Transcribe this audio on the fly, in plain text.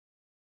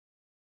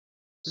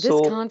This So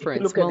if you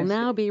conference look at will this,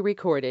 now be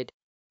recorded.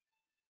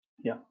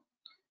 yeah.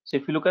 So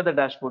if you look at the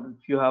dashboard,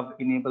 if you have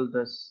enabled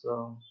this,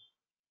 um,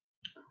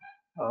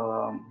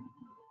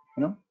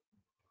 you know,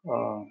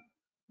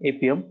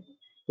 APM,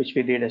 which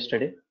we did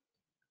yesterday,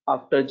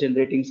 after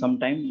generating some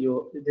time,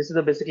 this is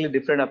a basically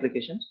different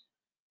applications.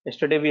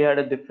 Yesterday we had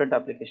a different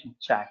application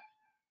chat.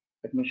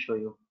 Let me show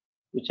you,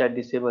 which I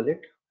disable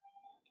it.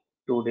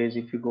 2 days,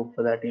 if you go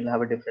for that, you'll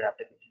have a different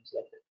applications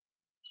like that.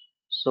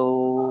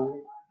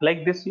 So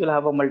like this, you'll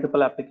have a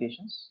multiple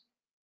applications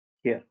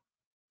here.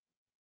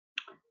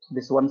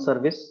 This one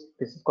service,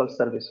 this is called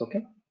service,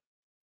 okay,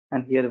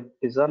 and here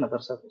is another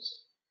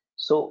service.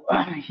 So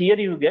here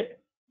you get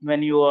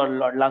when you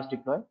are last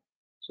deployed.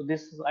 So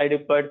this I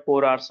deployed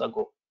 4 hours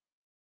ago.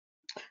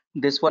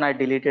 This one I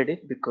deleted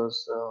it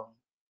because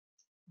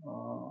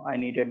I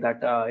needed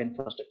that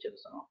infrastructure.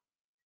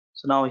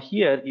 So now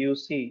here you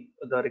see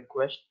the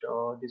request,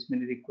 this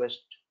many request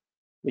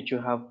which you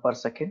have per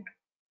second,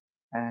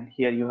 and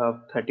here you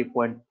have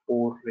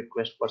 30.4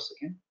 requests per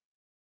second.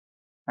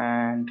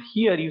 And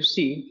here you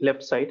see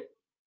left side,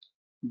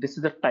 this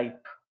is the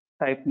type.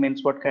 Type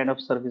means what kind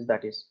of service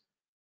that is,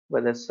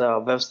 whether it's a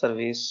web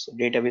service,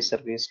 database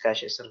service,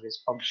 cache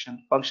service.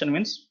 Function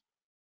means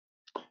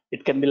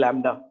it can be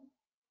lambda.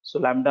 So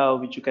lambda,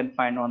 which you can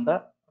find on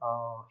the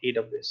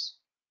AWS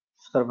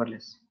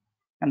serverless,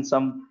 and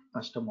some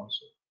custom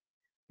also.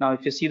 Now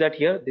if you see that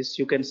here, this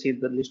you can see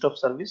the list of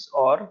service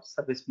or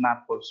service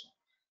map also.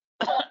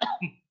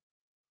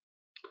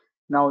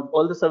 Now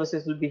all the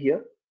services will be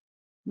here.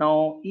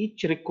 Now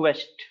each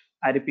request,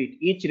 I repeat,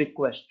 each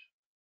request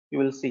you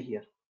will see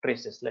here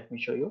traces. Let me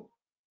show you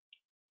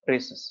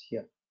traces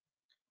here.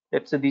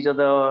 Let's say these are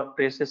the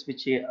traces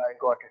which I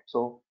got it.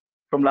 So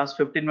from last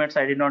 15 minutes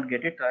I did not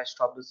get it, I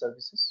stopped the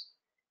services.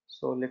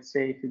 So let's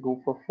say if you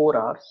go for 4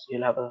 hours,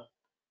 you'll have a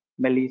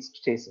many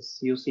traces.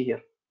 You see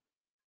here,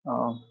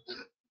 um,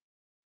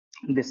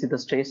 this is the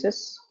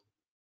traces,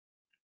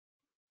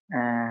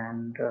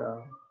 and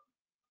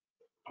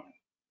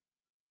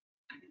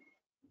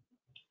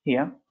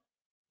here,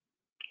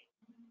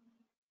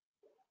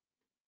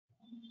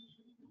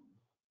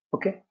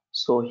 okay.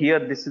 So here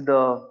this is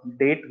the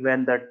date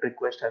when that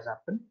request has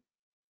happened,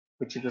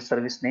 which is the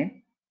service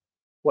name.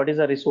 What is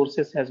the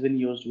resources has been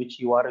used, which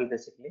URL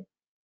basically.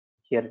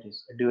 Here it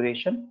is,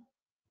 duration,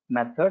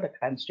 method,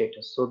 and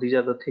status. So these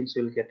are the things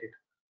you'll get it.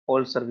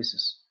 All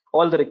services,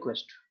 all the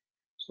request.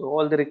 So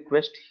all the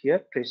request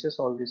here traces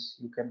all this.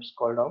 You can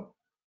scroll down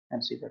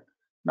and see that.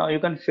 Now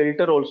you can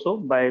filter also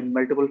by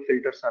multiple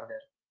filters are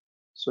there.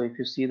 So if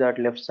you see that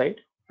left side,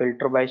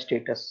 filter by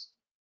status.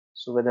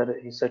 So whether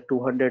it's a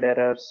 200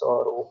 errors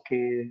or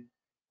okay.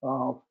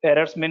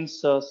 Errors means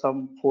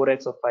some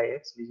 4x or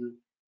 5x we will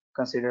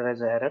consider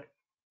as error,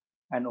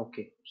 and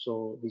okay.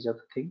 So these are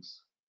the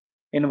things.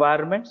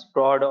 Environments,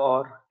 prod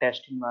or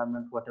test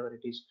environment, whatever it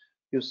is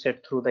you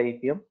set through the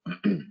APM.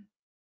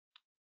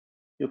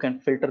 You can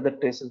filter the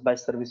traces by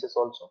services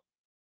also.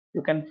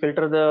 You can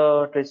filter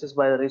the traces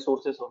by the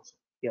resources also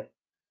here.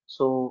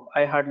 So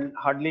I had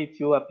hardly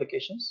few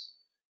applications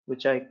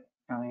which I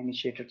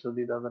initiated through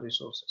these other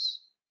resources.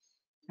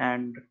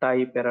 And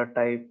type, error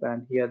type,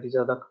 and here these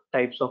are the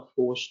types of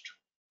post,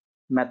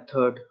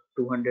 method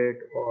 200,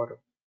 or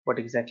what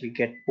exactly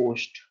get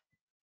post,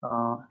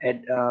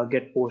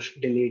 get post,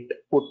 delete,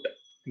 put.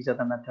 These are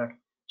the method.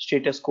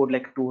 Status code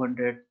like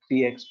 200,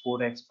 3x,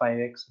 4x,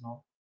 5x.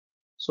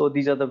 So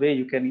these are the way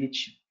you can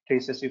each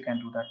traces you can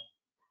do that.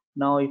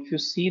 Now if you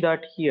see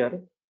that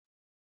here,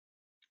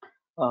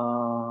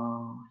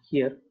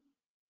 here,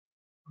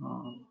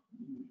 uh,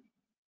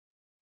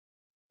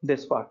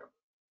 this part.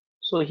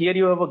 So here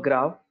you have a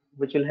graph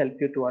which will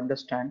help you to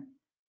understand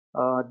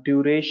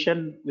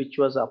duration which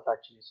was up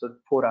actually. So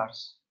 4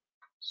 hours.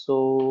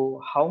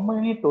 So how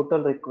many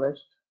total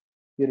requests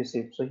you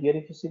received? So here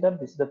if you see that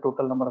this is the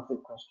total number of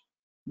requests.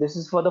 This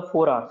is for the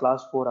 4 hours,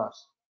 last 4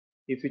 hours.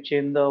 If you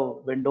change the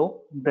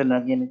window, then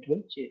again it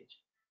will change.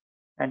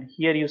 And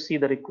here you see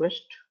the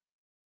request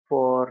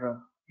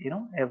for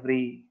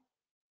every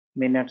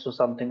minutes or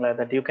something like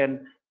that. You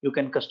can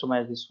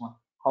customize this one.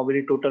 How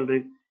many total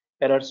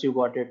errors you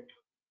got it?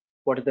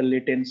 What is the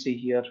latency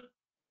here?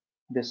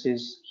 This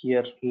is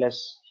here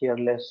less,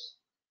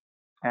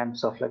 and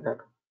stuff like that.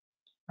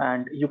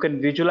 And you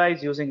can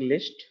visualize using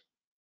list.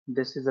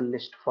 This is a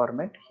list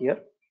format here.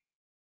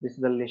 This is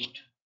the list,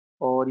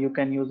 or you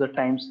can use the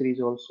time series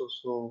also.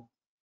 So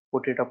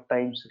put it up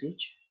time series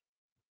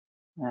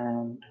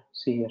and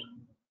see here.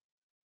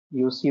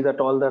 You see that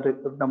all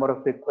the number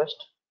of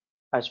requests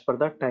as per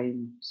the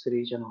time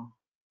series and all.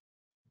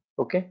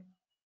 Okay.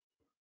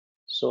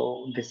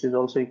 So this is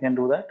also you can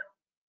do that.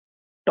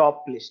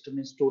 Top list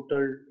means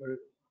total.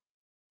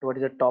 What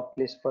is the top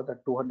list for the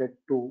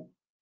 202?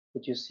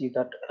 Which you see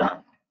that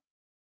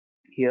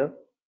here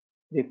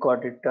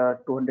recorded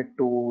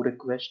 202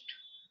 request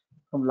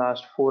from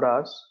last 4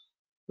 hours,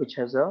 which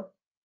has a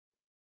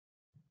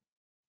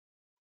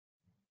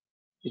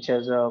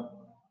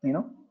you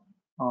know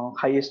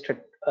highest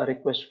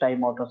request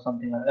timeout or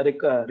something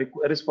like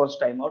response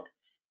timeout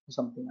or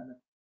something like that.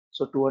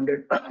 So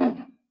 200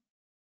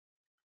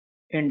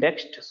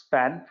 indexed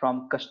span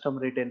from custom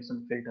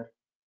retention filter.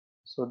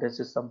 So this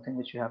is something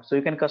which you have. So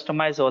you can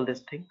customize all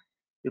this thing.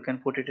 You can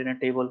put it in a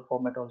table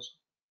format also.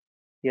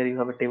 Here you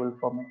have a table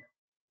format.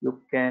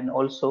 You can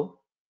also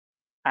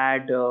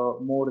add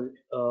more,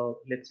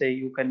 let's say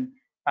you can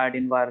add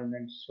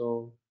environments.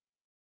 So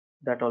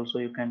that also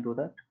you can do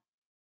that.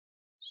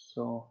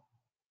 So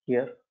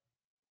here,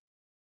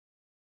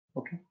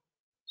 okay.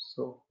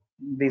 So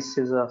this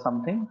is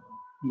something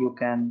you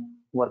can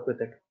work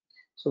with it.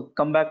 So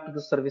come back to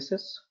the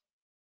services.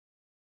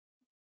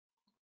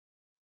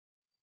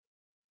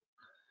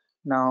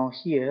 Now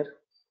here,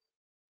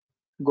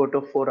 go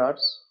to 4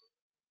 hours,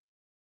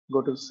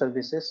 go to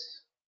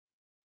services.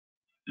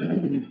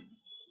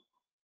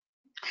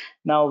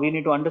 Now we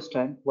need to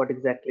understand what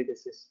exactly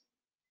this is.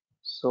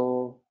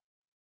 So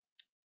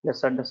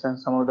let's understand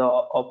some of the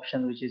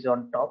options which is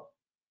on top.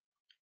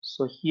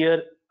 So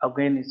here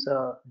again is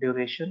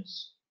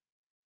durations.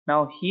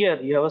 Now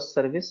here you have a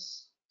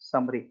service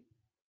summary.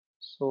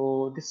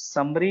 So this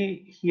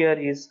summary here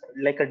is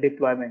like a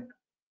deployment.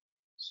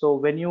 So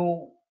when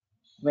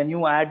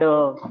you add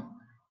a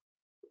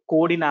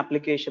code in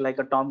application like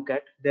a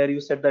Tomcat, there you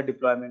set the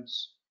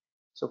deployments.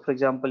 So for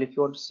example, if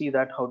you want to see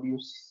that, how do you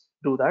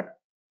do that?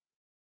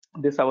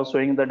 This I was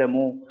showing the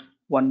demo,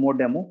 one more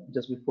demo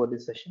just before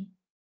this session.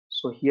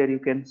 So here you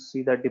can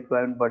see the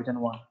deployment version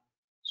 1.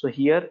 So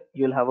here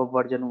you'll have a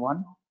version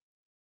 1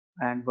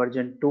 and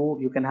version 2.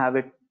 You can have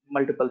it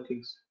multiple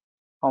things.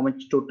 How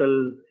much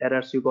total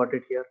errors you got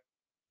it here.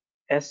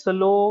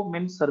 SLO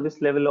means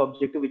service level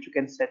objective, which you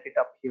can set it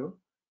up here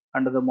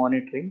under the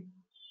monitoring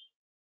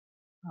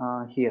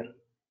here.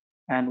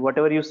 And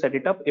whatever you set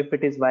it up, if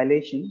it is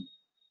violation,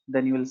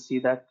 then you will see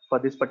that for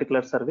this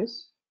particular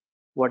service,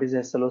 what is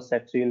SLO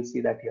set. So you'll see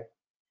that here.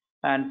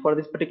 And for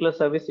this particular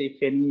service, if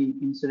any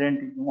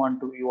incident you want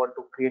to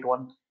create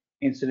one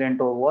incident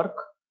or work,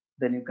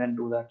 then you can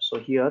do that. So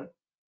here,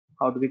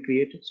 how do we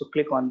create it? So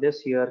click on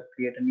this here,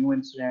 create a new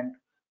incident,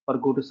 or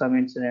go to some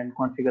incident,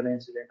 configure the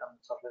incident and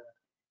stuff like that.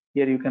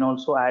 Here you can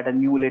also add a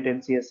new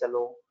latency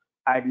SLO,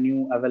 add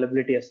new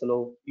availability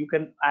SLO. You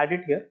can add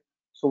it here.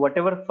 So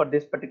whatever for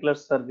this particular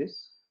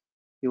service,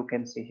 you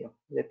can see here.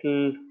 It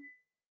will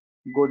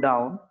go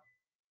down,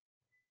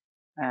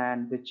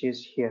 and which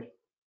is here.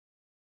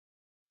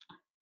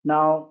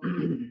 Now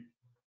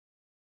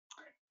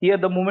here,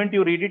 the moment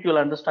you read it, you'll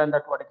understand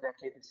that what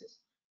exactly this is.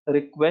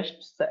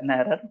 Requests an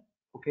error,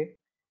 okay,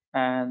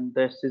 and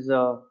this is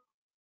a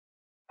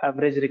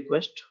average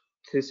request,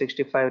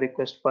 365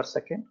 requests per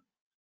second.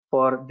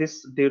 For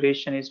this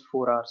duration is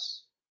 4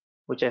 hours,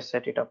 which I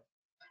set it up.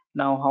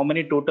 Now, how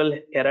many total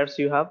errors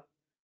you have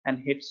and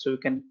hits? So you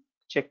can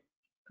check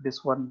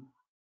this one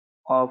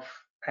off,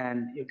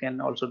 and you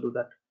can also do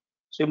that.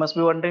 So you must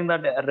be wondering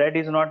that red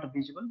is not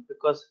visible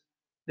because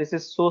this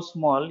is so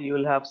small. You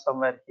will have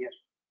somewhere here.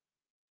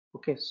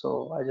 Okay,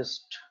 so I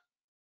just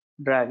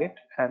drag it,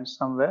 and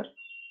somewhere,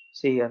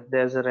 see here,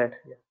 there's a red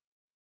here.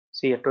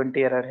 See here,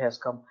 20 error has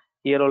come.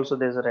 Here also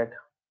there's a red.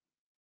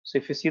 So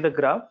if you see the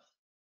graph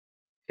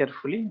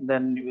carefully,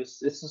 then it's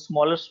the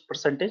smallest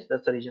percentage,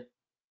 that's the reason.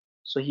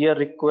 So here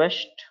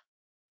request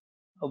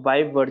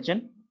by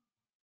version.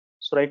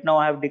 So right now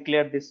I have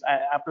declared this,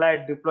 I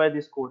deploy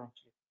this code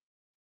actually,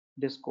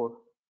 this code.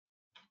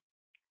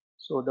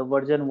 So the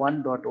version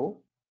 1.0.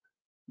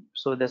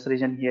 So that's the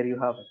reason here you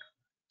have it.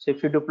 So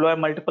if you deploy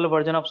multiple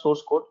version of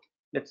source code,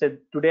 let's say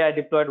today I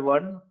deployed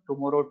 1,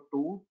 tomorrow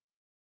 2,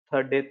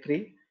 third day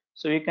 3.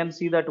 So you can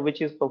see that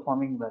which is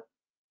performing well.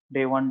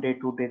 Day 1, day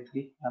 2, day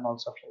 3, and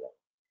also like that.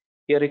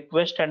 Here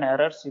request and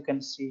errors you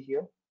can see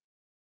here,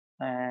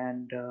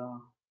 and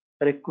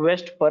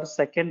request per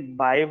second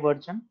by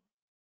version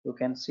you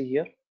can see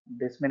here.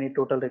 This many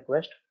total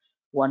request,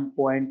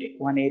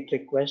 1.18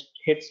 request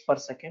hits per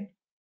second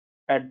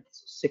at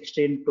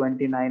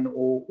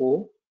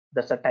 16:29:00.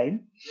 That's the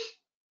time.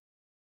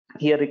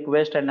 Here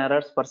request and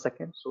errors per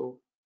second. So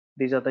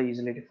these are the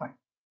easily defined.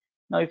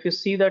 Now if you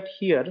see that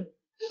here,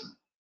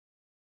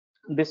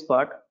 this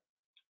part,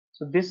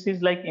 so this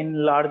is like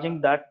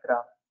enlarging that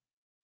graph,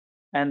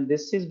 and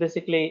this is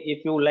basically,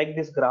 if you like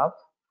this graph,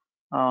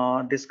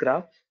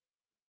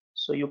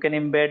 so you can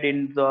embed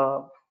in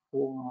the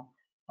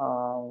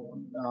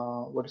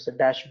what is a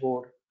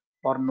dashboard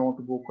or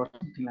notebook or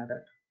something like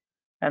that.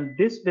 And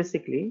this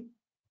basically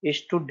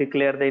is to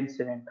declare the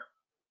incident.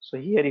 So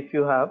here if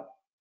you have,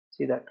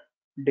 see that,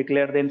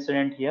 declare the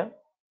incident here,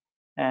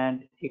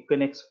 and you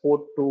can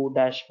export to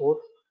dashboard,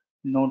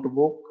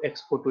 notebook,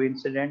 export to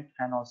incident,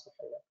 and also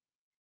like that.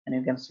 And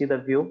you can see the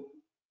view.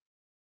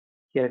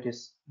 Here it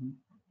is,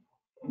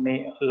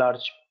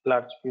 large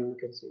view. You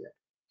can see that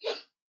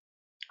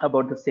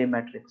about the same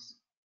matrix.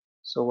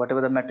 So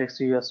whatever the matrix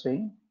you are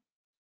seeing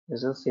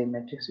is the same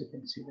matrix. You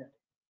can see that.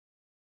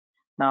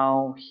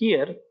 Now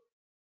here,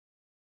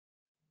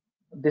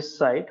 this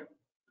side,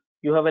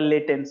 you have a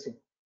latency.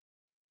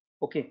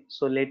 Okay,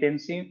 so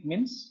latency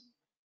means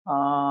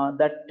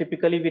that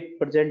typically we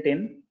present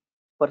in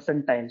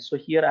percentile. So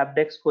here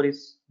Abdex score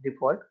is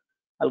default.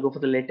 I'll go for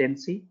the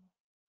latency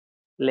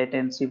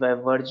by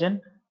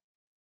version.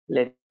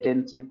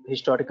 latency,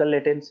 historical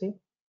latency,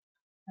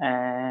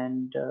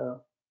 and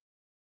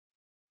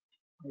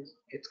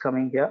it's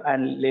coming here,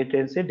 and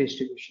latency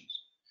distributions.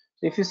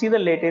 So if you see the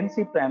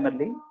latency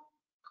primarily,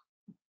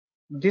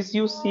 this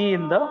you see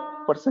in the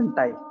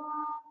percentile.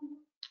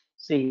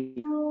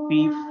 See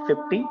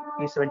P50,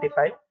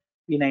 P75,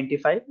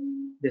 P95,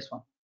 this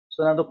one.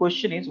 So now the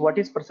question is, what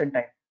is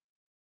percentile?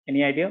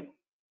 Any idea?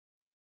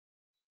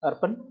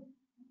 Arpan?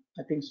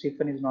 I think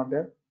Stephen is not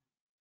there.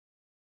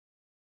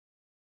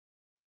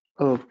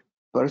 Oh,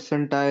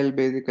 percentile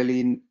basically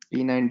in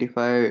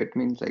P95, it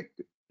means like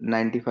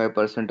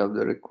 95% of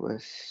the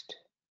request.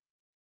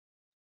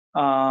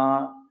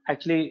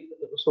 Actually,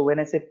 so when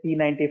I say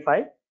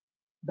P95,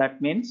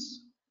 that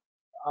means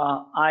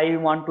I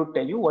want to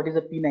tell you what is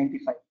a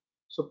P95.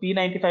 So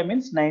P95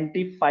 means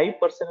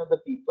 95% of the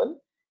people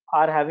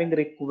are having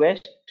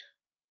request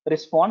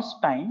response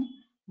time,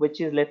 which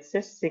is, let's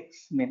say,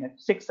 6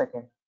 minutes, 6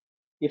 seconds,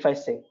 if I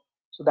say.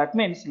 So that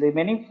means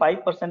remaining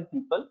 5%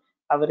 people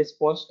have a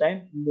response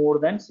time more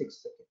than 6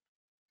 seconds.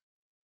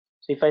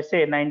 So if I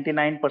say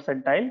 99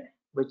 percentile,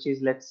 which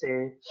is, let's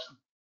say,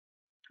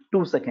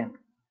 2 seconds,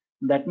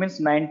 that means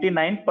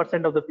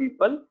 99% of the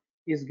people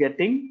is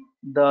getting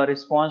the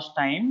response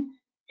time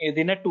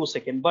within a 2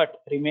 second,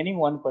 but remaining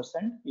 1%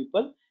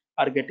 people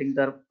are getting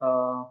the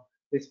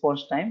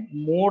response time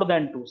more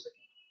than 2 seconds.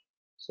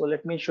 So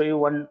let me show you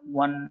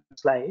one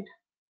slide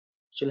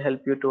which will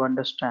help you to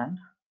understand,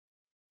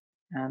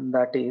 and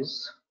that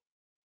is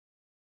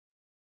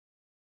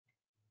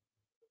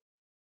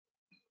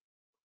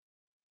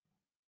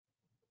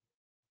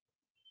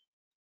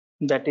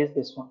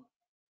this one.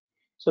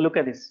 So look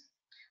at this.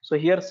 So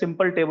here,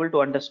 simple table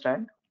to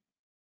understand.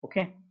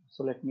 Okay,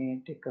 so let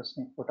me take a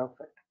snapshot of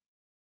it.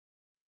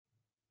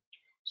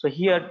 So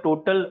here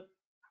total,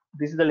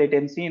 this is the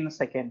latency in a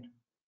second,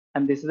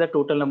 and this is the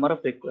total number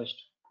of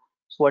requests.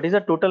 So what is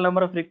the total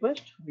number of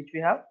requests which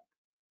we have?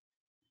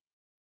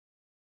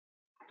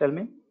 Tell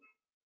me.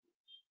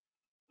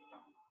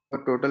 The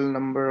total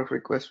number of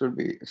requests would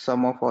be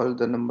sum of all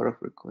the number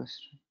of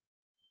requests.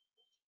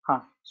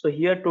 So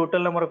here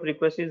total number of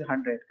requests is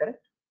 100,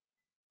 correct?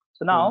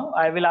 So now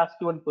I will ask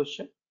you one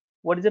question.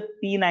 What is a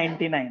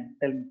P99?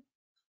 Tell me.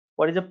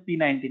 What is a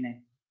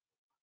P99?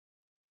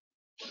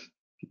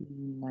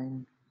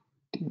 P99.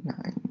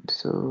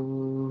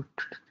 So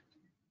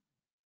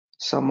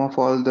sum of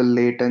all the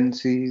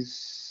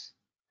latencies.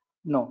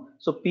 No.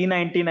 So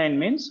P99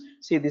 means,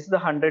 see, this is the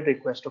 100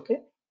 request.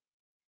 Okay.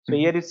 So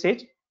here it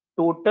says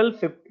total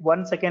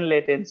 1 second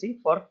latency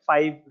for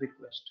 5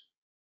 requests.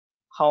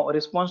 How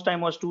response time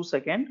was 2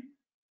 seconds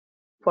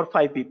for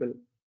 5 people.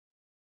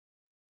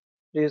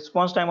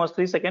 Response time was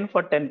 3 seconds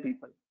for 10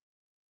 people.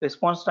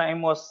 Response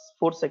time was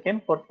 4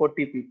 seconds for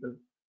 40 people.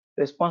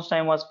 Response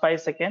time was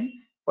 5 seconds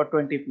for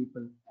 20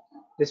 people.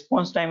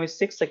 Response time is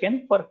 6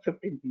 seconds for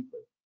 15 people.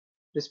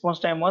 Response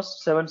time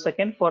was 7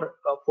 seconds for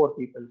 4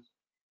 people.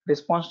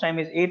 Response time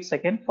is 8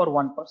 seconds for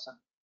 1 person.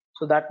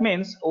 So that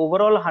means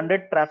overall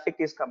 100 traffic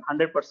is come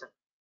 100%,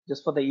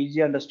 just for the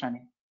easy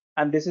understanding.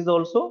 And this is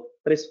also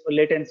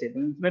latency,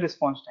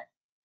 response time.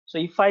 So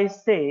if I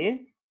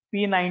say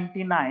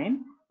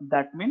P99,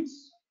 that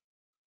means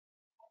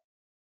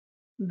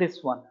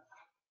this one.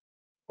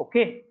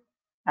 Okay,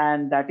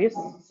 and that is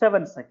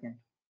 7 seconds.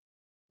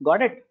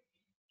 Got it?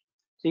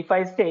 So if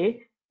I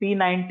say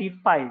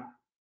P95,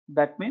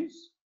 that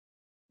means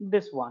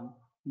this one.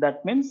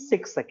 That means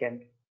 6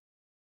 seconds.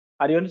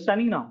 Are you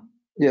understanding now?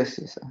 Yes,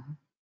 yes.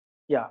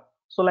 Yeah.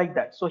 So like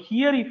that. So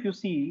here, if you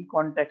see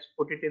context,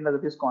 put it in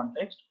this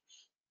context.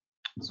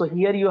 So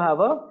here you have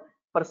a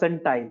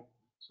percentile.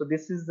 So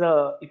this is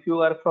if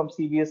you are from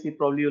CBSE,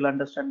 probably you'll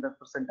understand the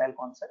percentile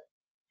concept.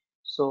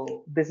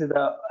 So this is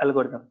the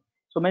algorithm.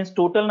 So means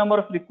total number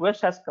of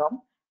requests has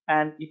come,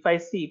 and if I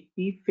see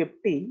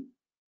P50,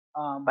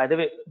 by the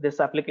way,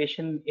 this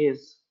application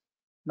is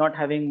not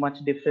having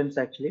much difference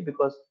actually,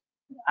 because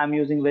I'm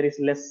using very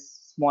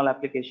less small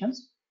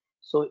applications.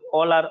 So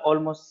all are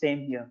almost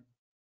same here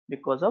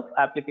because of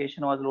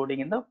application was loading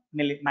in the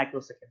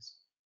microseconds.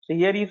 So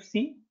here you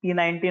see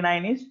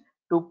P99 is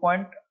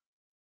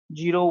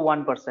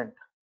 2.01%.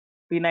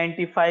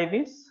 P95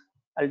 is,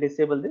 I'll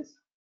disable this,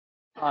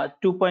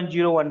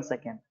 2.01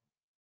 second.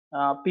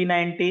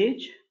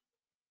 P90H,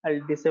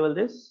 I'll disable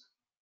this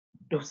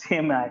to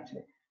same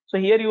actually. So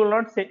here you will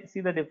not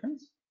see the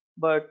difference,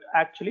 but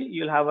actually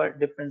you'll have a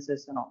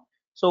differences and all.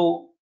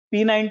 So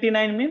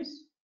P99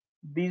 means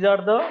these are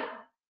the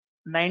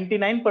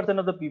 99%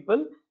 of the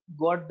people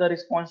got the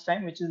response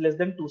time which is less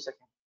than 2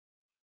 seconds.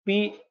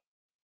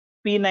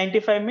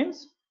 P95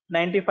 means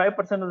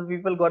 95% of the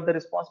people got the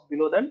response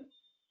below than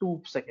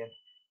 2 seconds.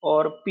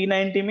 Or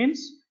P90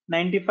 means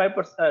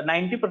 95%,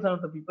 90%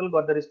 of the people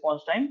got the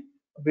response time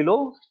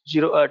below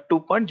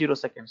 2.0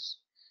 seconds.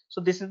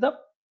 So this is the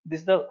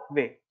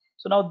way.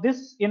 So now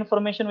this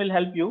information will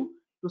help you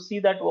to see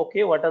that,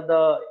 okay, what are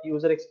the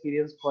user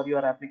experience for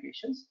your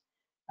applications,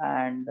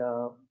 and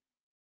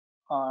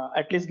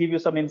at least give you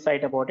some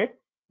insight about it.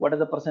 What are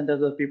the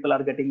percentage of people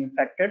are getting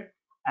infected,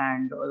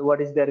 and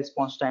what is their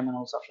response time and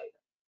all stuff like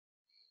that.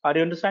 Are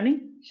you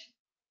understanding?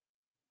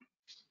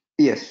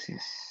 Yes,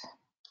 yes.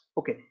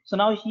 Okay, so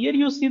now here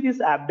you see this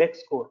abdex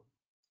score.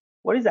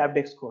 What is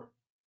abdex score?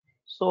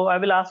 So I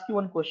will ask you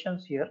one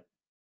questions here.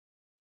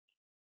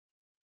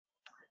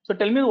 So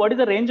tell me, what is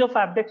the range of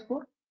abdex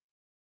score?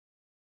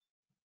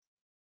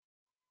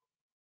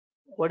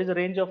 What is the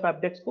range of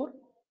abdex score?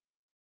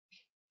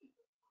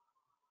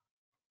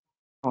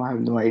 Oh, I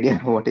have no idea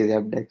what is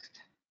abdex.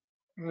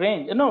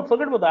 Range, no,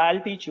 forget about that,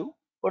 I'll teach you.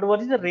 But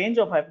what is the range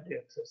of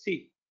abdex?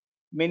 See,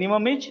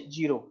 minimum is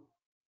 0,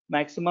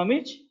 maximum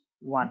is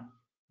 1,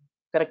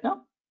 correct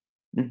now?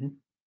 Mm-hmm.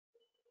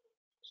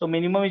 So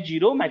minimum is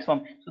 0,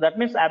 maximum, so that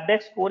means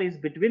abdex score is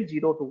between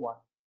 0 to 1.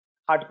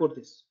 Hardcore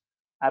this,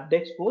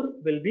 abdex score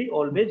will be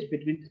always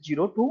between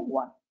 0 to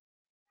 1.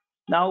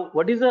 Now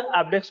what is the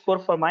abdex score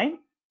for mine?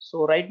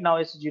 So right now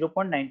it's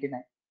 0.99.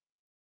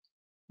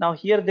 Now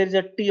here there is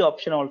a t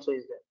option also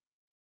is there.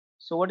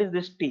 So what is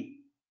this t?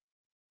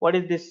 What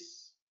is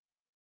this?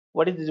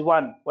 What is this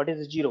 1? What is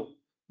this 0?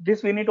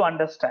 This we need to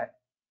understand.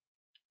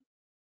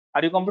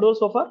 Are you comfortable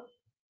so far?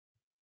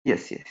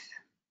 Yes, yes.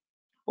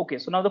 Okay,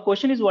 so now the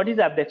question is, what is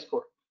abdex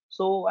score?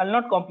 So I'll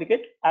not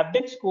complicate.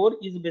 Abdex score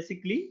is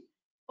basically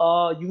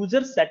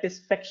user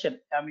satisfaction.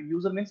 I mean,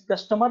 user means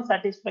customer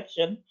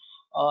satisfaction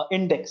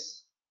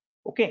index.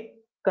 Okay,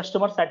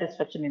 customer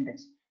satisfaction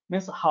index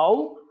means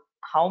how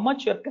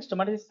much your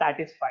customer is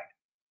satisfied.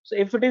 So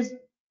if it is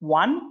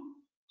 1,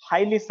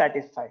 highly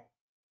satisfied.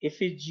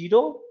 If it's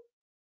 0,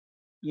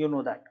 you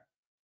know that.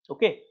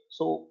 Okay,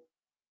 so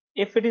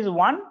if it is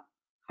 1,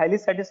 highly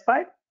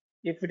satisfied.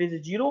 If it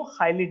is 0,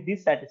 highly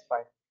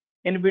dissatisfied.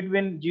 In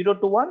between 0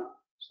 to 1,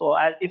 so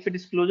if it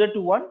is closer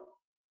to 1,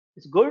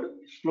 it's good.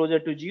 Closer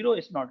to 0,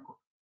 it's not good.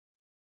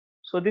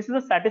 So this is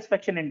a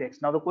satisfaction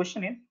index. Now the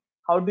question is,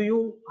 how do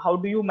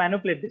you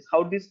manipulate this?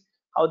 How this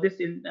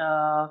in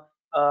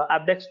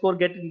abdex score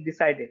get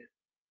decided?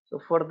 So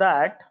for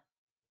that,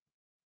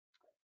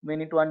 we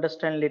need to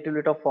understand little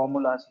bit of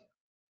formulas.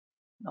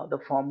 Now the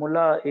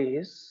formula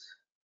is,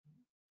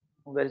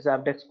 where is the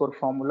abdex score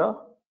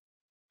formula?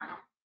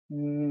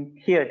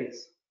 Here it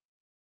is.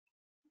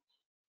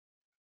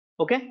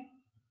 Okay,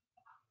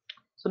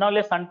 so now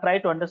let's try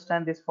to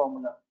understand this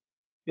formula.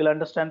 You'll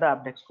understand the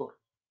abdex score.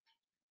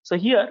 So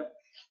here,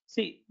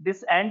 see,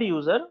 this end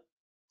user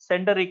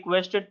send a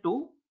request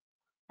to,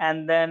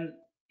 and then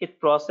it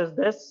process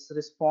this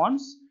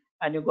response,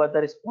 and you got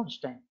the response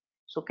time.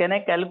 So can I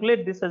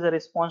calculate this as a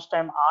response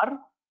time R?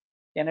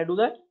 Can I do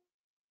that?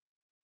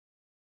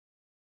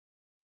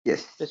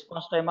 Yes.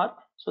 Response time R.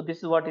 So this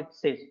is what it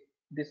says.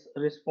 This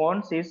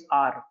response is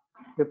R,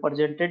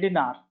 represented in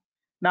R.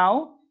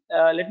 Now,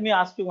 let me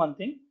ask you one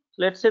thing.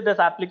 Let's say this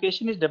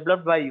application is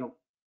developed by you,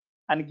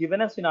 and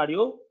given a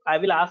scenario, I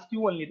will ask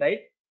you only, right?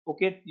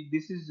 Okay,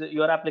 this is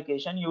your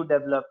application, you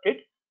developed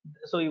it.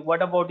 So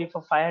what about if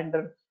a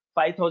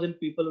 5,000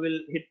 people will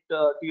hit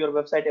to your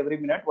website every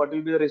minute? What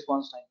will be the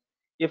response time?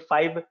 If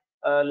 5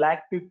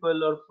 lakh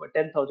people or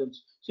 10,000,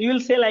 so you will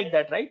say like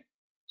that, right?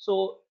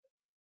 So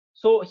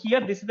here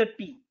this is the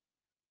T.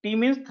 T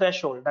means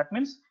threshold. That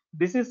means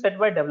this is set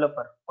by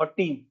developer or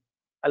team.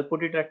 I'll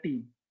put it at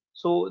team.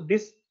 So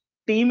this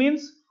T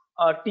means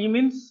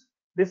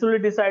this will be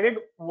decided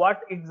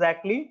what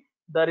exactly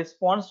the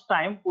response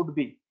time would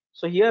be.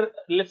 So here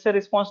let's say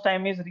response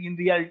time is in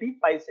reality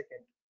 5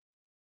 seconds.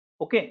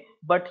 Okay,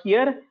 but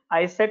here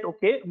I said,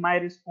 okay, my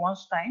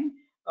response time,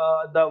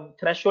 the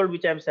threshold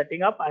which I'm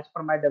setting up as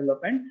per my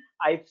development,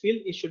 I feel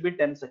it should be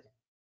 10 seconds.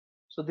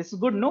 So this is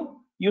good,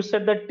 no? You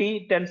said that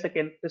T 10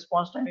 second,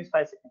 response time is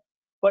 5 seconds.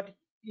 But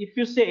if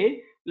you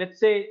say, let's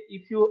say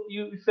if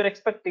you're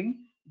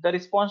expecting the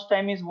response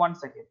time is 1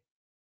 second,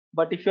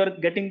 but if you're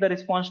getting the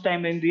response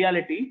time in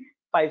reality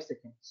 5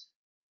 seconds,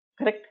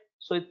 correct?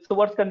 So it's the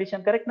worst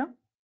condition, correct now?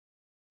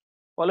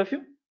 All of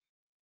you?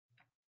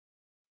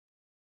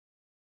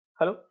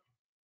 Hello?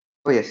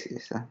 Oh, yes,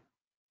 yes, sir.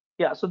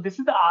 Yeah, so this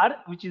is the R,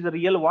 which is a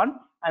real one,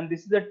 and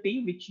this is the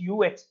T, which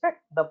you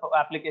expect the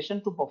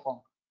application to perform.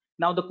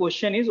 Now the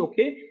question is,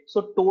 okay,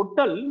 so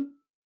total.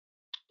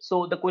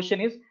 So the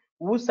question is,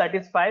 who's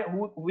satisfied?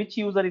 Which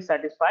user is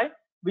satisfied?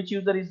 Which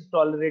user is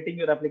tolerating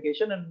your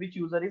application, and which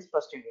user is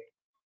frustrated?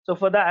 So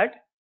for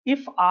that,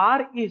 if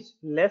R is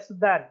less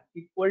than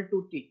equal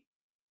to T,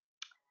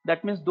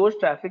 that means those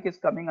traffic is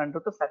coming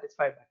under the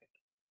satisfied bucket.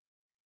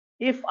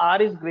 If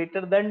R is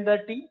greater than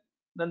the T,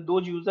 then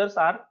those users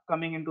are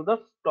coming into the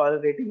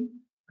tolerating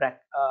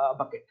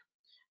bucket.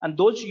 And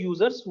those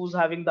users who's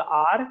having the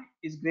R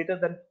is greater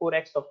than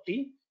 4x of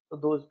T, so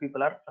those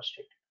people are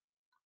frustrated.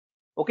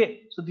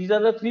 Okay, so these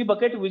are the three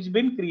buckets which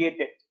been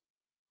created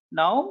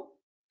now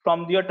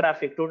from your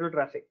traffic, total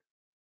traffic.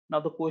 Now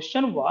the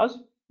question was,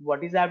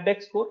 what is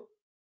abdex score?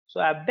 So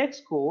abdex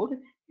score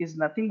is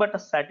nothing but a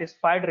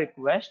satisfied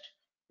request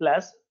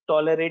plus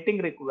tolerating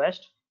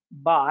request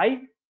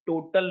by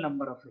total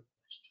number of requests.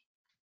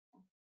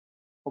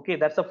 Okay,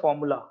 that's a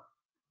formula,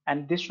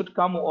 and this should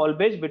come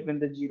always between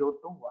the 0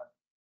 to 1.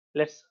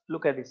 Let's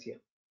look at this here.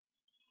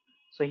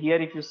 So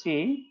here if you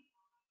see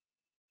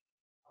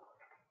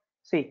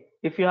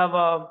if you have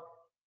a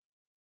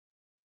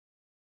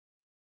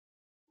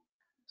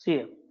See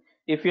here,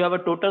 if you have a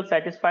total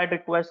satisfied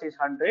request is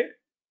 100,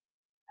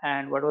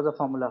 and what was the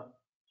formula?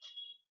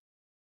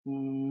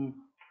 Hmm,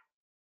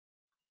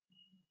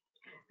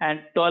 and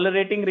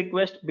tolerating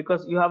request,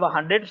 because you have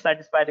 100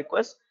 satisfied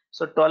requests,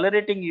 so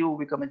tolerating you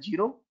become a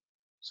 0.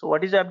 So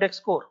what is the update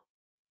score?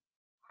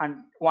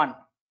 1.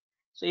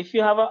 So if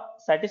you have a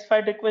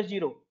satisfied request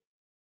 0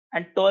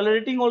 and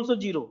tolerating also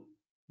 0,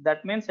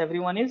 that means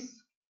everyone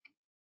is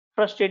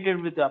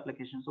frustrated with the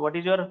application. So what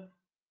is your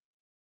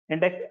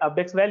index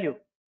updates value?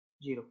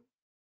 0.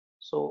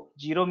 So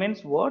 0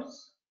 means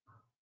worse,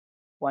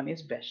 1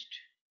 is best,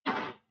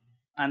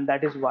 and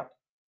that is what.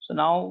 So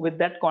now with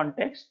that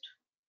context,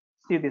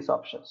 see these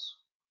options.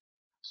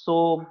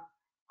 So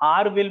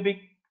R will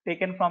be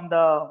taken from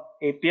the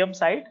APM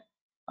side,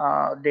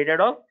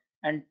 Datadog,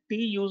 and T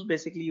use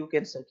basically you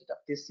can search it up.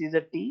 This is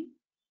a T,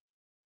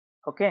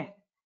 okay,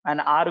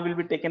 and R will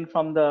be taken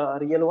from the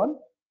real one,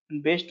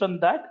 and based on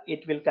that,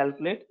 it will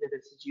calculate whether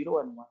it's 0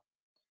 and 1.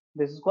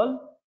 This is called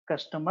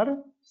customer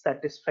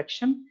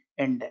satisfaction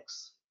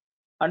index.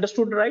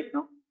 Understood right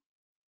now?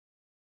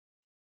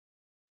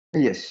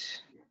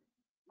 Yes.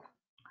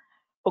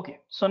 Okay,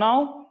 so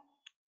now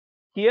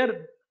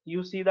here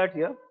you see that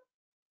here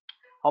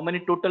how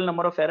many total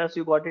number of errors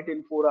you got it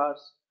in 4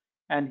 hours,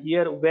 and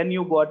here when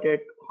you got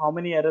it, how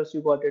many errors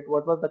you got it,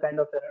 what was the kind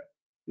of error.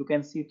 You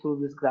can see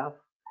through this graph.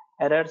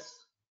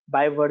 Errors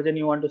by version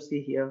you want to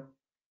see here,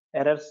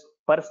 errors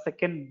per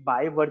second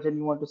by version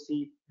you want to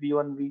see,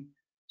 v1 v,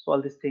 so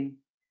all this thing.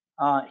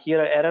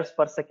 Here errors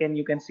per second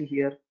you can see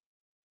here,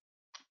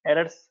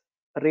 errors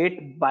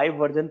rate by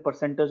version,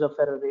 percentage of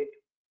error rate,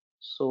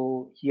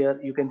 so here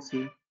you can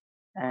see,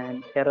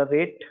 and error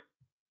rate.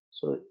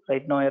 So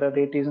right now error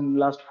rate is in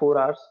last 4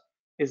 hours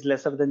is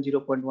lesser than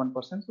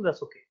 0.1%, so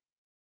that's okay.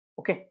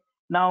 Okay,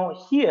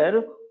 now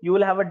here you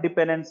will have a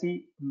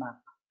dependency map.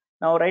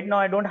 Now right now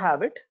I don't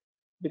have it,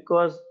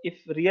 because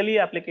if really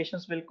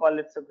applications will call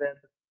it a web,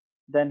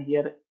 then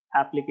here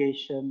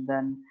application,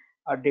 then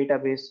a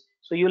database,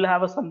 so you'll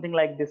have a something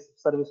like this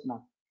service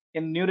map.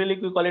 In New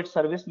Relic we call it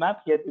service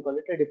map, here we call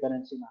it a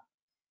dependency map.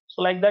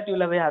 So like that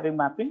you'll have a having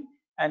mapping,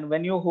 and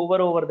when you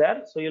hover over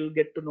there, so you'll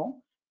get to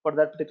know for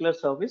that particular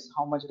service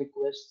how much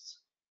requests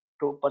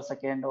to per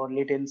second or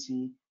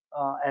latency,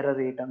 error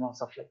rate and all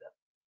stuff like that.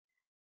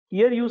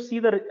 Here you see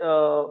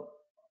the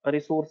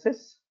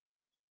resources.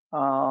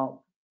 Uh,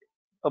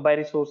 by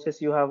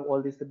resources you have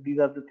all these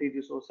are the 3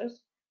 resources.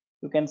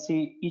 You can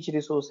see each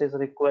resources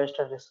request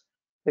and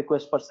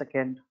request per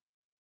second.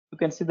 You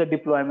can see the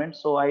deployment.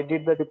 So I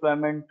did the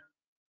deployment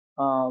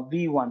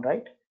v1,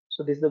 right?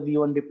 So this is the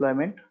v1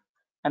 deployment,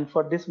 and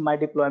for this my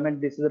deployment,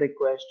 this is the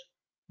request,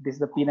 this is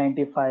the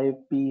p95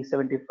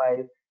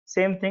 p75,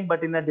 same thing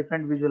but in a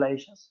different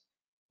visualizations.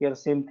 Here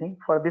same thing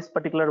for this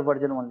particular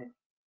version only.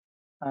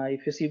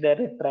 If you see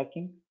that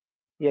tracking,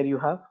 here you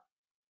have,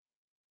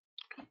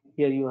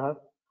 here you have,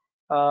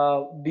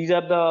 these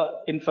are the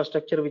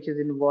infrastructure which is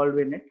involved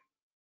in it.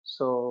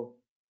 So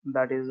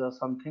that is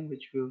something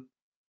which you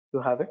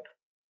have it.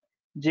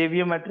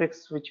 JVM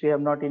matrix which we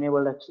have not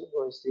enabled, actually,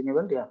 or is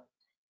enabled, yeah.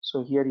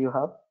 So here you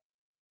have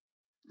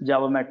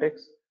Java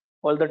matrix,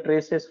 all the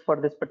traces for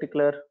this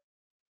particular.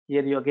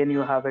 Here you again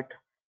you have it,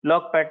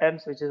 log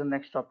patterns, which is the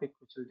next topic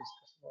which we'll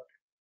discuss about it.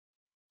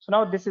 So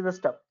now this is the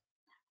stuff.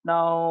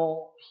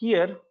 Now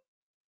here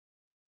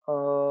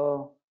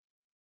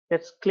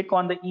let's click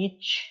on the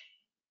each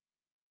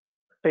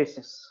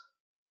traces,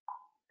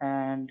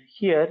 and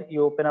here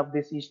you open up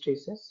this each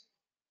traces.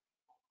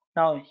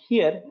 Now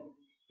here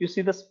you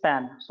see the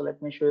span, so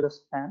let me show you the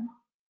span.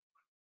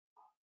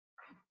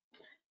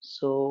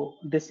 So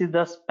this is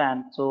the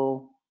span,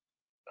 so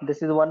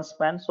this is one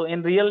span. So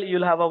in real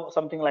you'll have a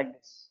something like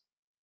this,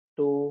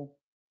 2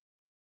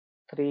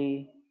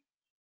 3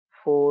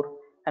 4,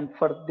 and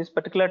for this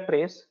particular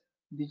trace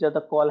these are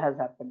the call has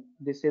happened,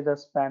 this is the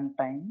span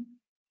time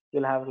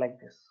you'll have like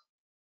this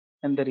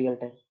in the real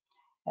time.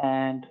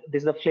 And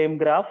this is the flame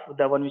graph,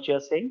 the one which you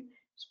are saying.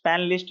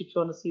 Span list, if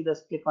you want to see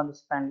this, click on the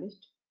span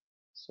list.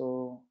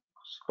 So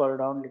scroll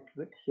down a little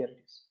bit, here it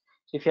is.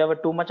 So if you have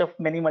a too much of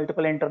many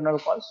multiple internal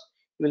calls,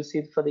 you will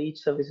see for the each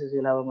services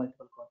you'll have a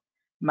multiple call.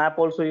 Map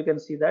also you can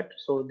see that,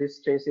 so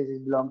this traces is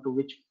belong to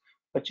which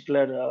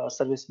particular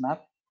service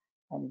map,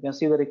 and you can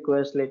see the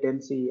request,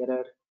 latency,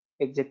 error,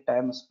 exit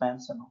time,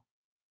 spans and all.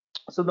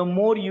 So the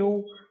more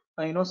you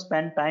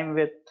spend time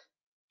with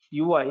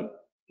UI,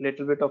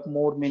 little bit of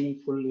more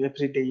meaningful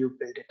every day you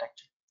build it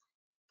actually.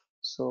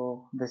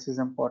 So this is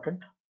important.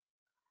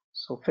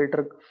 So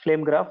filter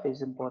flame graph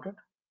is important,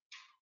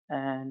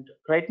 and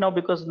right now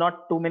because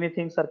not too many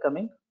things are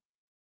coming,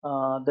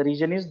 the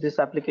reason is this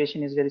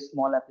application is very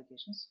small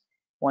applications,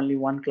 only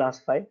one class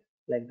 5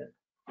 like that.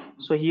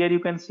 So here you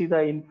can see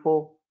the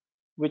info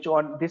which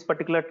on this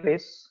particular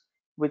trace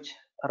which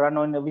run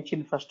on which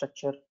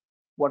infrastructure,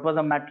 what was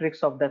the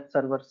matrix of that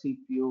server,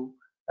 CPU,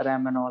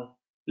 RAM and all.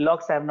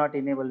 Logs I have not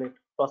enabled it.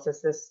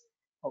 Processes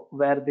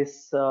where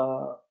this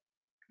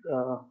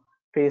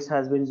trace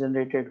has been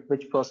generated,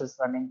 which process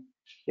running,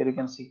 here you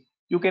can see.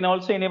 You can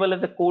also enable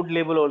at the code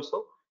level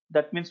also.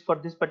 That means for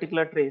this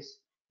particular trace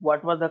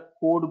what was the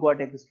code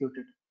got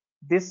executed.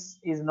 This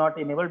is not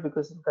enabled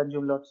because it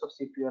consumes lots of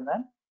CPU and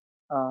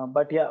RAM.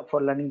 But yeah,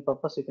 for learning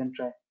purpose, you can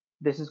try.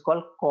 This is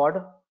called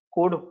code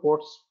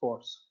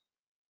hotspots.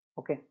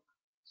 Okay,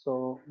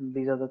 so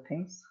these are the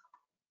things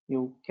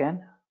you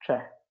can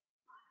try.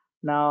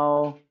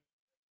 Now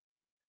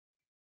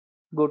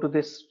go to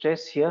this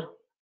trace here.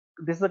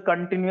 This is a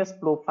continuous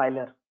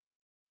profiler.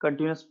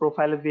 Continuous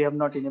profiler we have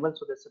not enabled,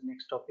 so that's the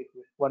next topic.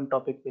 One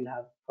topic we'll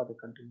have for the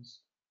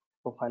continuous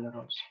profiler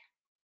also.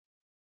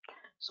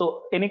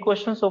 So any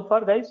questions so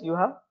far, guys? You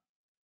have?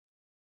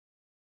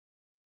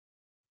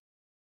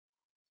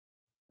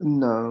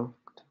 No.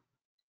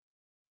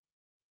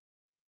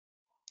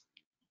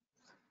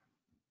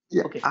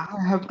 Yeah, Okay.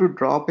 I have to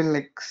drop in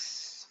like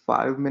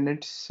 5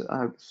 minutes.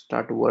 I have to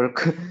start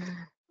work.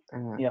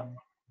 Yeah.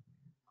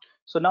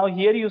 So now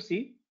here you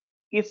see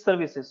each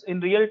services in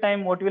real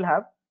time. What will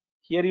have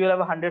here? You will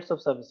have hundreds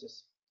of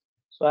services.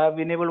 So I have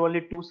enabled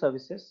only 2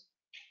 services,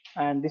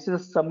 and this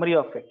is a summary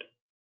of it.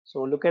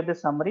 So look at the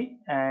summary,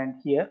 and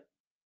here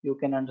you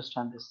can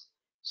understand this.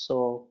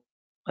 So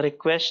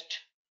request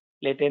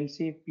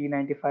latency,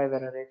 P95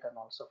 error rate, and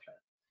also flag.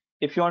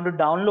 If you want to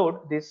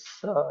download this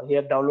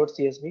here, download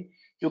CSV,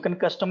 you can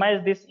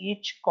customize this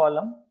each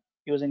column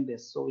using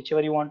this. So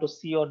whichever you want to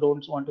see or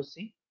don't want to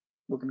see,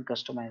 you can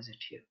customize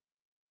it here.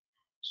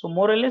 So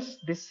more or less,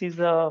 this is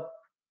a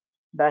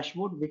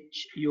dashboard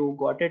which you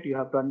got it. You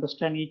have to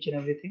understand each and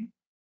everything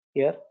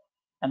here.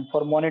 And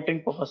for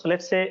monitoring purpose, so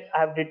let's say I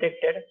have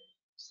detected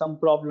some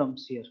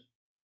problems here.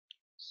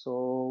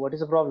 So what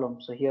is the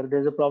problem? So here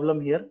there's a problem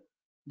here.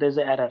 There's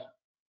an error.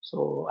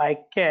 So I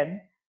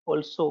can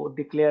also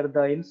declare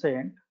the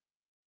incident.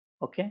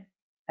 Okay.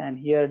 And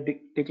here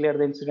declare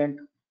the incident.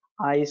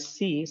 I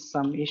see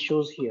some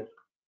issues here.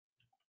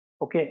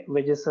 Okay,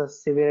 which is a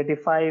severity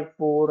 5,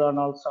 4, and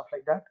all stuff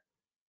like that.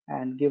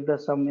 And give the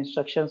some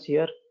instructions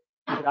here.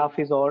 Graph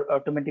is all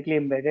automatically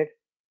embedded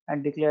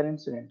and declare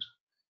incident.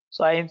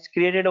 So I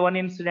created one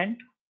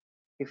incident.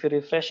 If you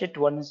refresh it,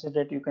 one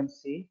incident you can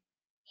see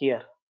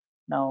here.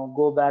 Now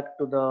go back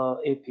to the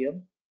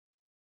APM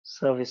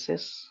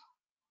services,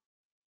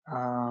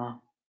 4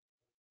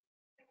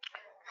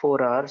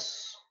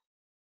 hours.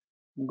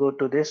 Go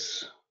to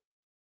this,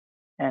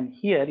 and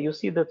here you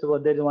see that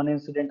there is one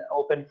incident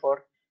open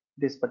for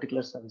this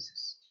particular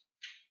services.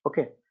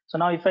 Okay, so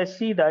now if I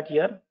see that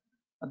here,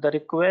 the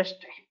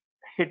request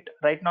hit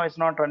right now is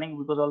not running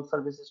because all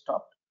services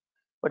stopped,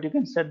 but you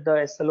can set the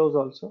SLOs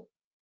also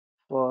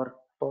for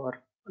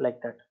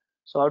like that.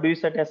 So how do you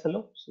set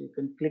SLO? So you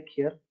can click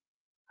here,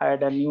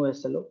 add a new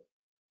SLO,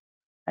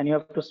 and you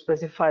have to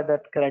specify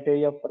that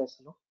criteria for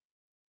SLO.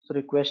 So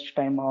request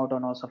timeout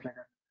and all stuff like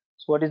that.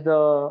 So what is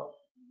the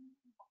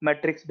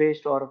metrics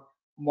based or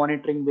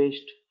monitoring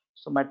based?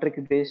 So metric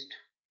based,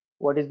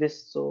 what is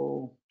this?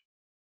 So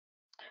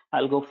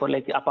I'll go for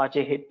like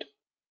Apache hit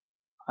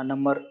a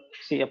number.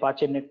 See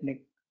Apache net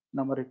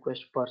number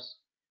request pers,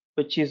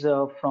 which is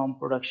from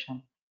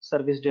production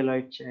service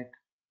Deloitte check.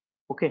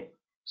 Okay,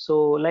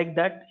 so like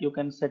that you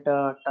can set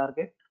a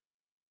target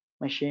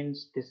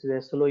machines. This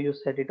is SLO, you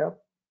set it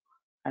up,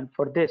 and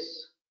for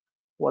this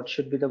what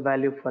should be the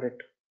value for it.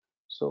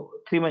 So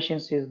 3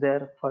 machines is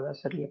there for the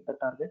select the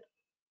target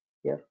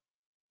here.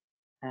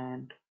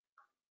 And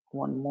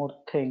one more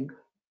thing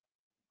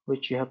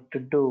which you have to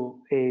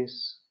do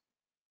is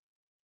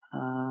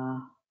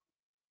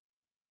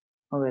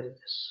where is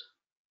this,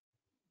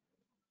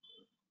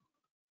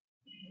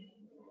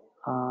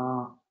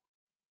 uh,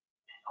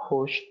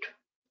 host,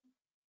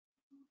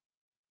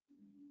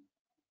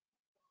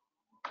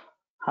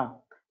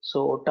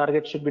 so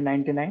target should be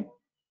 99,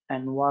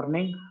 and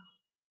warning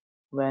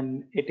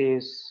when it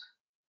is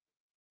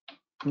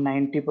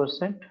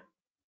 90%.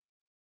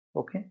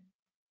 Okay,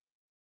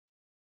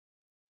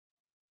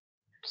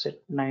 set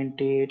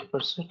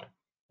 98%.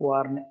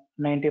 Warning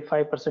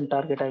 95%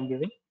 target I'm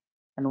giving,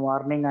 and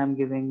warning I'm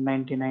giving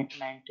 99,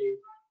 90,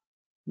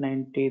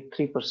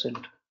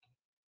 93%.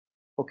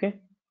 Okay,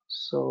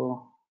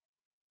 so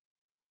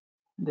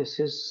this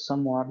is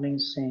some warning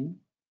saying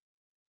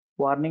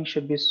warning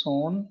should be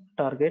shown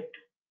target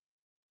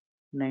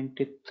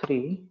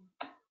 93,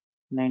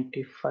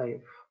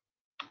 95.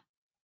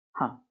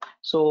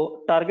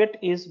 So target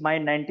is my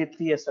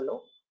 93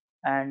 SLO,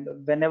 and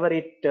whenever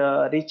it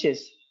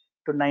reaches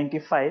to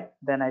 95,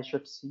 then I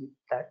should see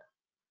that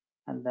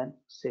and then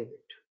save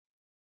it.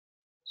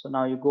 So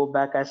now you go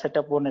back, I set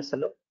up one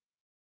SLO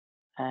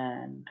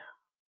and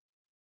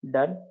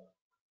done.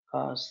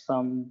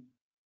 Some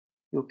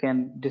you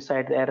can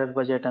decide the error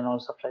budget and all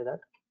stuff like that.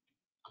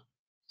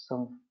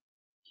 Some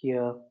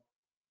here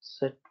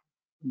set,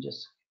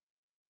 just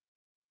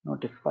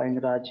notifying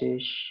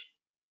Rajesh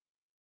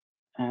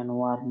and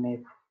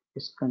Warne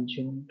is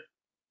consumed.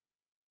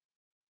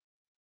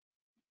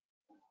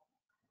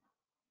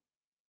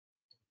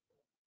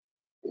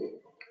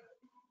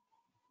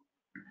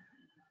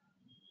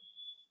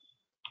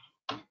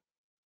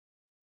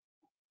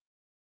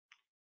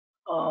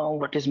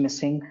 What is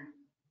missing?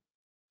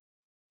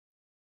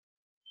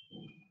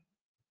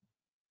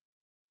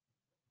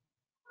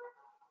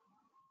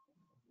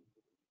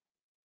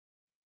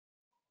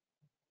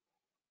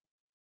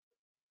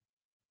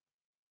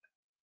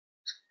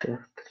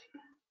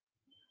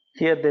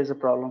 Here there's a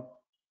problem.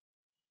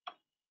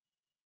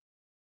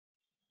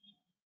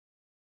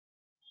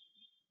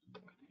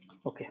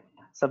 Okay,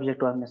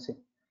 subject was missing.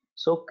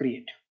 So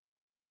create.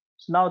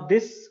 So now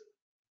this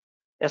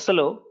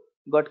SLO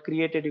got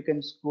created. You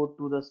can go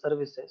to the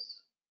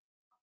services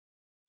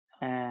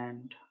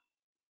and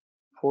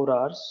 4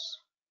 hours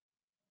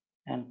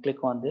and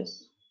click on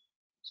this.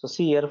 So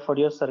see here for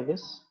your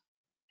service,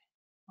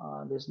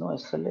 there's no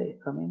SLA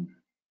coming.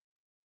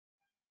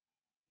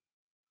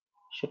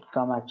 Should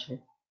come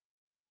actually.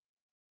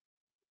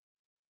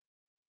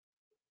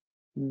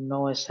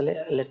 No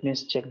SLA. Let me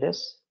check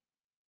this.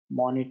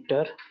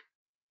 Monitor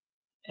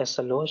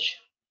SLOs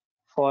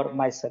for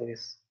my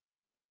service.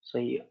 So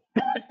here.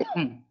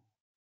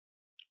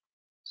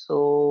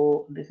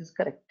 So this is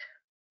correct.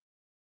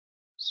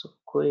 So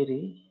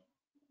query.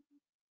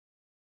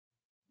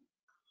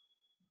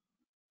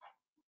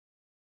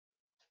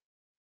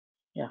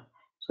 Yeah.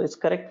 So it's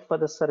correct for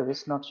the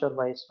service. Not sure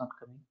why it's not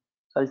coming.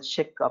 So I'll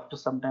check after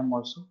some time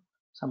also.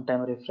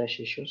 Sometime refresh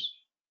issues.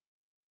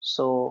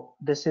 So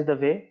this is the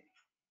way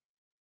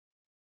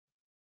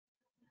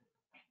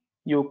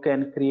you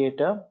can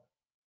create a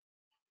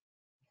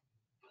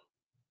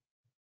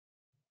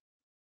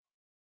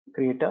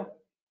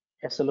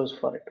SLOs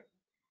for it.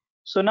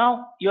 So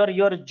now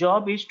your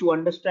job is to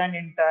understand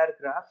entire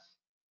graph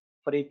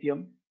for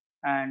APM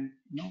and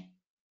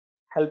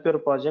help your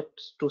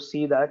project to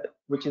see that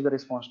which is the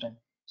response time.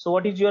 So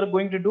what is you are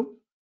going to do?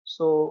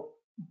 So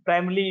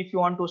primarily if you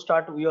want to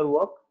start your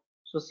work,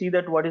 so see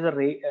that what is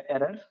the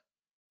error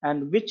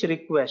and which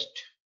request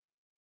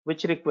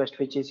which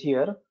is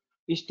here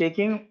is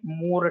taking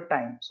more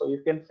time. So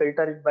you can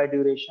filter it by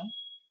duration.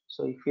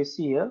 So if you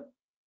see here,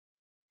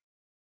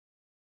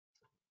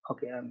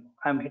 okay,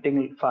 I'm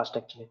hitting it fast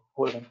actually.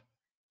 Hold on.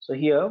 So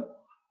here,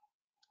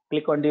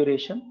 click on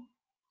duration.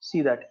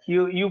 See that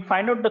you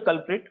find out the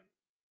culprit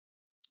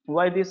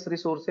why this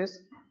resources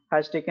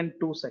has taken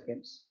 2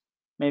 seconds.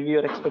 Maybe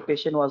your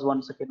expectation was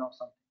 1 second or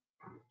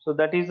something. So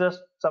that is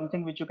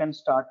something which you can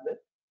start with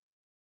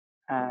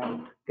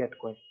and get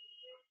going.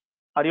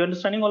 Are you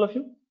understanding, all of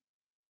you?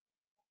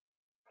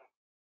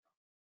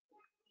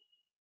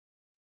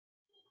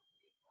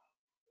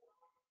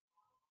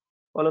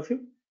 All of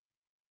you?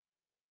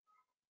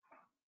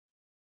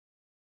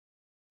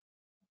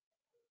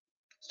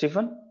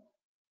 Stephen?